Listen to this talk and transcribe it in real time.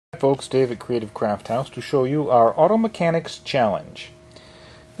folks, Dave at Creative Crafthouse, to show you our Auto Mechanics Challenge.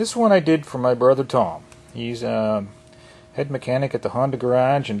 This one I did for my brother Tom. He's a head mechanic at the Honda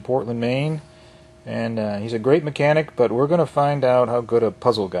Garage in Portland, Maine, and he's a great mechanic, but we're going to find out how good a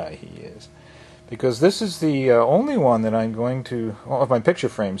puzzle guy he is. Because this is the only one that I'm going to, of my picture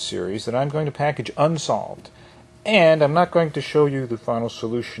frame series, that I'm going to package unsolved. And I'm not going to show you the final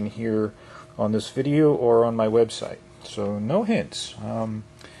solution here on this video or on my website. So no hints.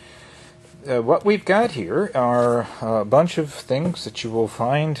 What we've got here are a bunch of things that you will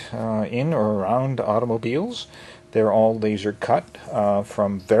find in or around automobiles. They're all laser cut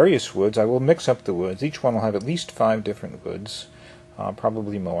from various woods. I will mix up the woods. Each one will have at least 5 different woods,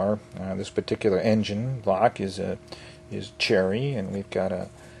 probably more. This particular engine block is cherry, and we've got a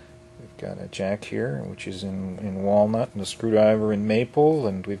jack here, which is in walnut, and a screwdriver in maple,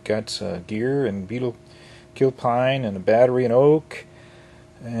 and we've got gear and beetle kill pine, and a battery in oak,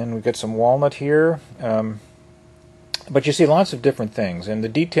 and we've got some walnut here. But you see lots of different things, and the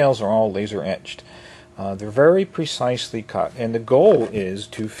details are all laser etched. They're very precisely cut, and the goal is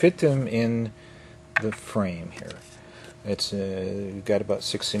to fit them in the frame here. It's we've got about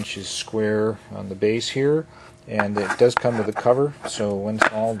 6 inches square on the base here, and it does come with a cover, so when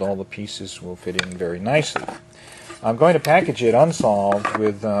solved all the pieces will fit in very nicely. I'm going to package it unsolved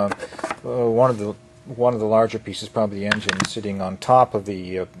with one of the larger pieces, probably the engine, sitting on top of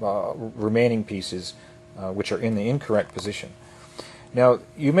the remaining pieces which are in the incorrect position. Now,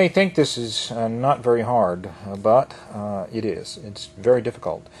 you may think this is not very hard, but it is. It's very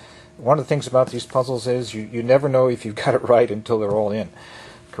difficult. One of the things about these puzzles is you never know if you've got it right until they're all in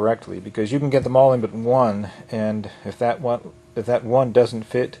correctly, because you can get them all in but one, and if that one doesn't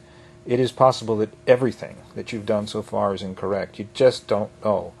fit, it is possible that everything that you've done so far is incorrect. You just don't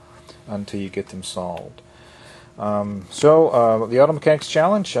know until you get them solved. The Auto Mechanics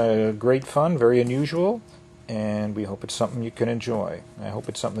Challenge, great fun, very unusual, and we hope it's something you can enjoy. I hope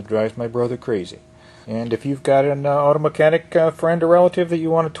it's something that drives my brother crazy. And if you've got an auto mechanic friend or relative that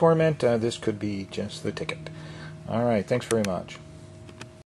you want to torment, this could be just the ticket. Alright, thanks very much.